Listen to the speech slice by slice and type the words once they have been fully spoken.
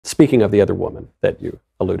Speaking of the other woman that you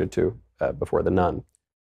alluded to before, the nun,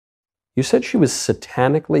 you said she was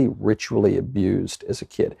satanically, ritually abused as a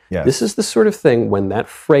kid. Yes. This is the sort of thing, when that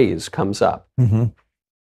phrase comes up, Mm-hmm.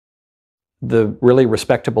 the really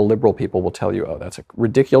respectable liberal people will tell you, oh, that's a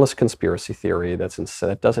ridiculous conspiracy theory.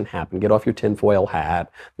 That doesn't happen. Get off your tinfoil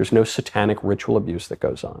hat. There's no satanic ritual abuse that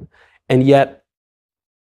goes on. And yet,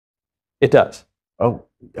 it does. Oh,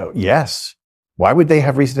 yes. Why would they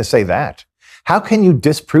have reason to say that? How can you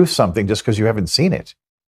disprove something just because you haven't seen it?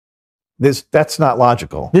 That's not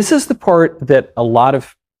logical. This is the part that a lot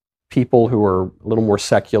of people who are a little more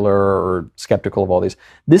secular or skeptical of all these,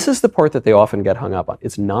 this is the part that they often get hung up on.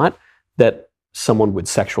 It's not that someone would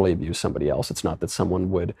sexually abuse somebody else. It's not that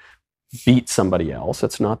someone would beat somebody else.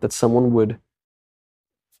 It's not that someone would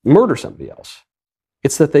murder somebody else.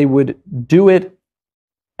 It's that they would do it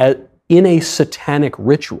in a satanic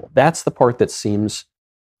ritual. That's the part that seems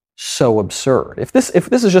so absurd. If this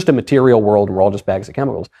is just a material world and we're all just bags of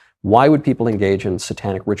chemicals, why would people engage in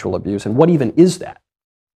satanic ritual abuse? And what even is that?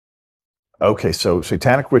 Okay, so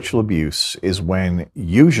satanic ritual abuse is when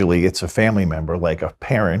usually it's a family member, like a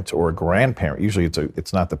parent or a grandparent. Usually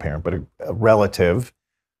it's not the parent, but a relative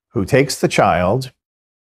who takes the child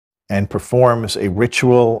and performs a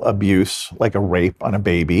ritual abuse, like a rape on a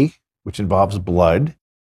baby, which involves blood,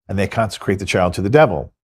 and they consecrate the child to the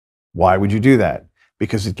devil. Why would you do that?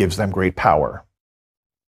 Because it gives them great power.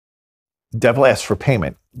 The devil asks for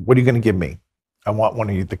payment. What are you going to give me? I want one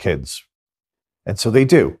of the kids. And so they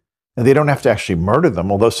do. And they don't have to actually murder them,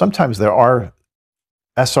 although sometimes there are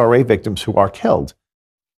SRA victims who are killed.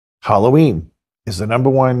 Halloween is the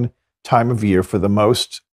 #1 time of year for the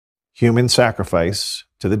most human sacrifice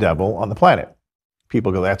to the devil on the planet.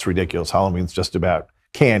 People go, that's ridiculous. Halloween's just about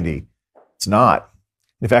candy. It's not.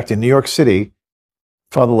 In fact, in New York City,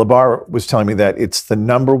 Father Labar was telling me that it's the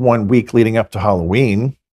 #1 week leading up to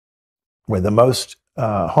Halloween where the most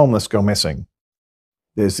homeless go missing.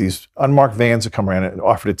 There's these unmarked vans that come around and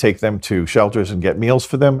offer to take them to shelters and get meals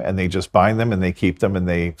for them, and they just bind them and they keep them and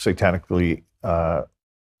they satanically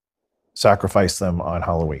sacrifice them on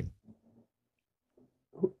Halloween.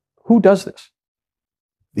 Who does this?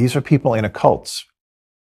 These are people in occults.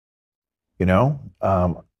 You know,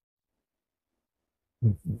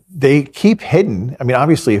 they keep hidden. I mean,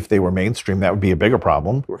 obviously, if they were mainstream, that would be a bigger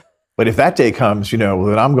problem. But if that day comes, you know,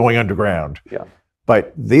 then I'm going underground. Yeah.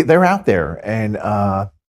 But they're out there. And,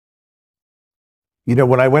 you know,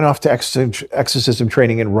 when I went off to exorcism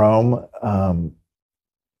training in Rome,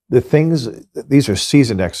 these are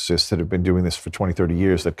seasoned exorcists that have been doing this for 20, 30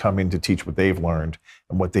 years that come in to teach what they've learned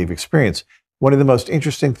and what they've experienced. One of the most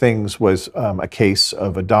interesting things was a case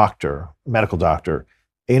of a medical doctor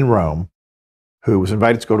in Rome who was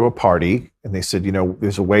invited to go to a party. And they said, you know,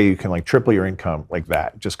 there's a way you can like triple your income like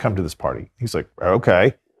that. Just come to this party. He's like,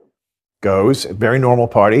 okay. Goes, very normal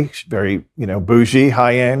party, very, you know, bougie,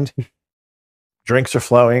 high end. Drinks are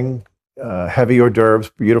flowing, heavy hors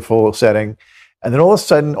d'oeuvres, beautiful setting. And then all of a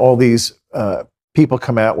sudden, all these people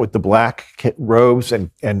come out with the black robes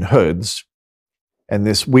and hoods, and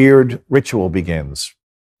this weird ritual begins.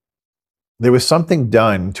 There was something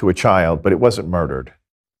done to a child, but it wasn't murdered,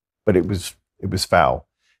 but it was foul.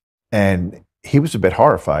 And he was a bit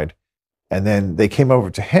horrified. And then they came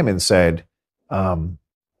over to him and said,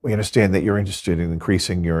 we understand that you're interested in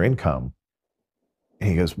increasing your income. And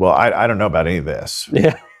he goes, well, I don't know about any of this.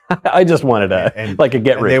 Yeah, I just wanted a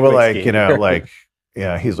get rich. They were like, scheme. you know, like,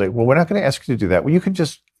 yeah, he's like, well, we're not going to ask you to do that. Well, you can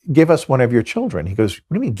just give us one of your children. He goes,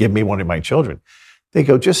 what do you mean give me one of my children? They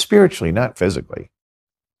go, just spiritually, not physically.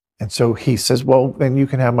 And so he says, well, then you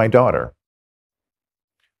can have my daughter.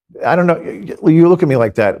 I don't know. You look at me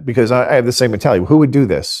like that because I have the same mentality. Who would do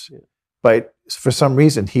this? Yeah. But for some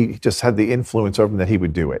reason, he just had the influence over him that he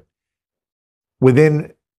would do it.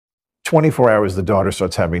 Within 24 hours, the daughter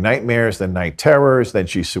starts having nightmares, then night terrors, then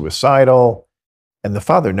she's suicidal. And the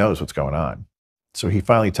father knows what's going on. So he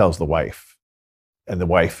finally tells the wife. And the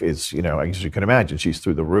wife is, you know, as you can imagine, she's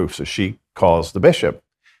through the roof. So she calls the bishop,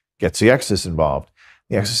 gets the exorcist involved.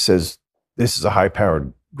 The exorcist says, this is a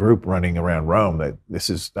high-powered group running around Rome. That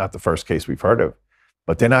this is not the first case we've heard of,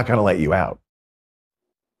 but they're not going to let you out.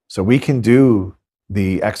 So we can do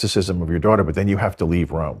the exorcism of your daughter, but then you have to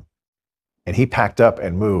leave Rome. And he packed up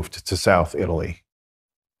and moved to South Italy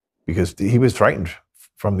because he was frightened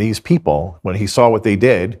from these people when he saw what they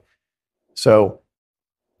did. So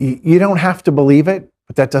you don't have to believe it,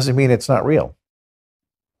 but that doesn't mean it's not real.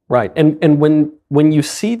 Right. And when you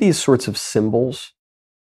see these sorts of symbols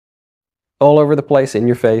all over the place in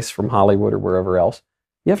your face from Hollywood or wherever else,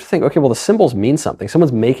 you have to think, okay, well, the symbols mean something.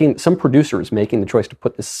 Some producer is making the choice to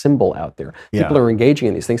put this symbol out there. People are engaging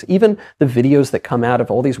in these things. Even the videos that come out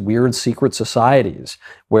of all these weird secret societies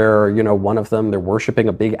where, one of them, they're worshiping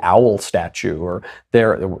a big owl statue, or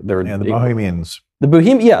they're the Bohemians. The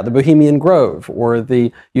Bohemian Grove, or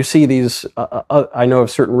you see these, I know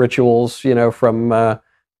of certain rituals, from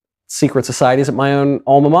secret societies at my own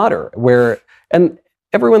alma mater, and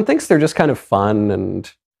everyone thinks they're just kind of fun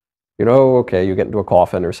and, okay, you get into a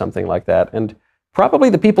coffin or something like that. And probably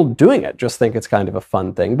the people doing it just think it's kind of a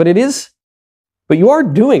fun thing, but you are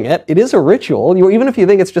doing it. It is a ritual. Even if you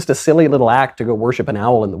think it's just a silly little act to go worship an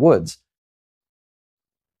owl in the woods.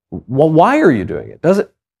 Well, why are you doing it? Doesn't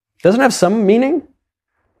it have some meaning?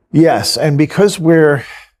 Yes, and because we're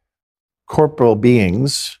corporal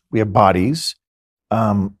beings, we have bodies,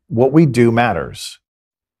 what we do matters.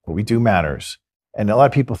 What we do matters. And a lot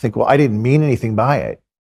of people think, well, I didn't mean anything by it.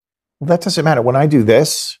 Well, that doesn't matter. When I do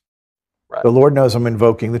this, right, the Lord knows I'm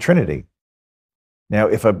invoking the Trinity. Now,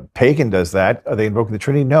 if a pagan does that, are they invoking the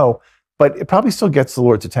Trinity? No, but it probably still gets the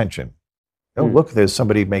Lord's attention. Oh, look, there's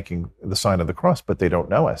somebody making the sign of the cross, but they don't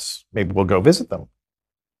know us. Maybe we'll go visit them.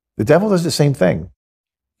 The devil does the same thing.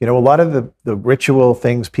 A lot of the ritual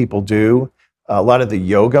things people do, a lot of the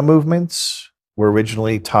yoga movements were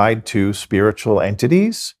originally tied to spiritual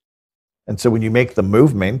entities. And so when you make the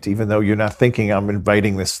movement, even though you're not thinking I'm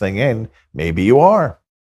inviting this thing in, maybe you are.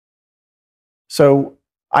 So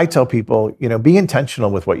I tell people, be intentional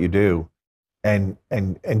with what you do and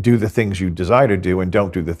do the things you desire to do, and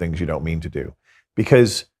don't do the things you don't mean to do.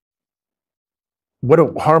 Because what a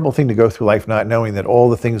horrible thing to go through life not knowing that all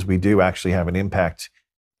the things we do actually have an impact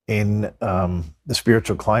in the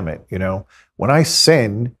spiritual climate. When I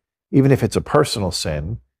sin, even if it's a personal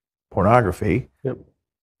sin, pornography, yep,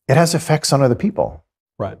 it has effects on other people.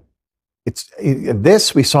 Right.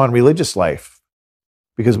 This we saw in religious life,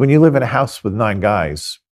 because when you live in a house with 9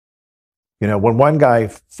 guys, when one guy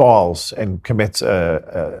falls and commits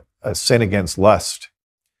a sin against lust,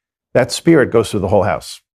 that spirit goes through the whole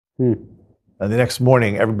house. And the next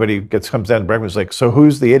morning, everybody comes down to breakfast like, so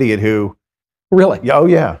who's the idiot who? Really? Oh,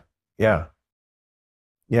 yeah.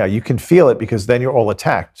 Yeah, you can feel it, because then you're all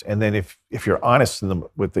attacked. And then if you're honest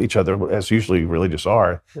with each other, as usually religious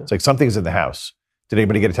are, it's like, something's in the house. Did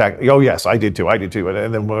anybody get attacked? Oh, yes, I did too.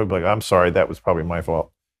 And then we're like, I'm sorry, that was probably my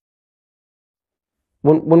fault.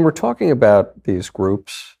 When we're talking about these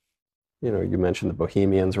groups, you mentioned the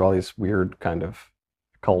Bohemians or all these weird kind of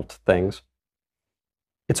cult things.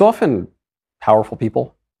 It's often powerful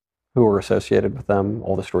people who are associated with them.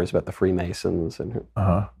 All the stories about the Freemasons and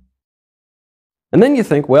And then you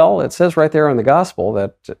think, well, it says right there in the gospel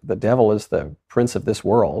that the devil is the prince of this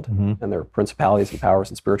world, and there are principalities and powers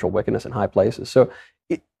and spiritual wickedness in high places. So,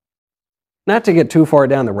 not to get too far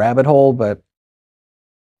down the rabbit hole, but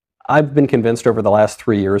I've been convinced over the last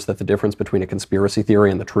 3 years that the difference between a conspiracy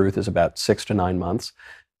theory and the truth is about 6 to 9 months.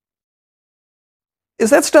 Is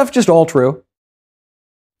that stuff just all true?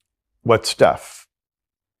 What stuff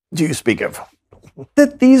do you speak of?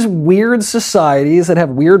 That these weird societies that have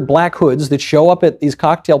weird black hoods that show up at these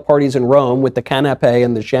cocktail parties in Rome with the canapé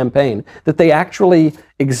and the champagne, that they actually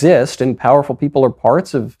exist and powerful people are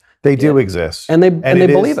parts of. They do exist. And they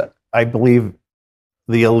believe it. I believe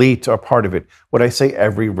the elite are part of it. Would I say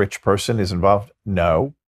every rich person is involved?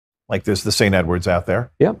 No. Like there's the St. Edwards out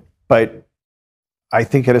there. Yeah. But I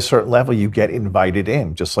think at a certain level you get invited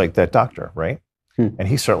in, just like that doctor, right? And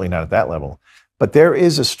he's certainly not at that level. But there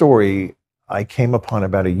is a story I came upon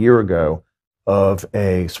about a year ago of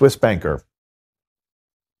a Swiss banker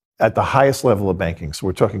at the highest level of banking. So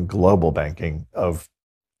we're talking global banking of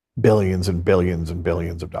billions and billions and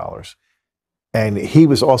billions of dollars. And he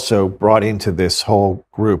was also brought into this whole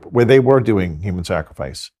group where they were doing human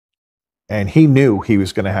sacrifice. And he knew he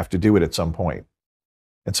was going to have to do it at some point.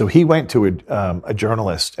 And so he went to a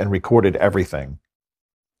journalist and recorded everything.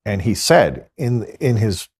 And he said in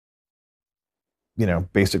his,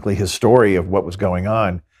 basically his story of what was going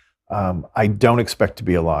on, I don't expect to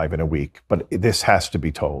be alive in a week, but this has to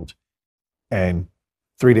be told. And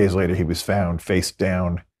 3 days later, he was found face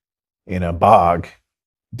down in a bog,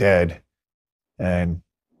 dead. And,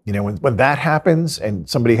 when that happens and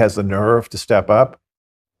somebody has the nerve to step up,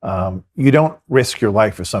 you don't risk your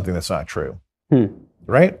life for something that's not true,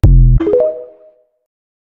 right?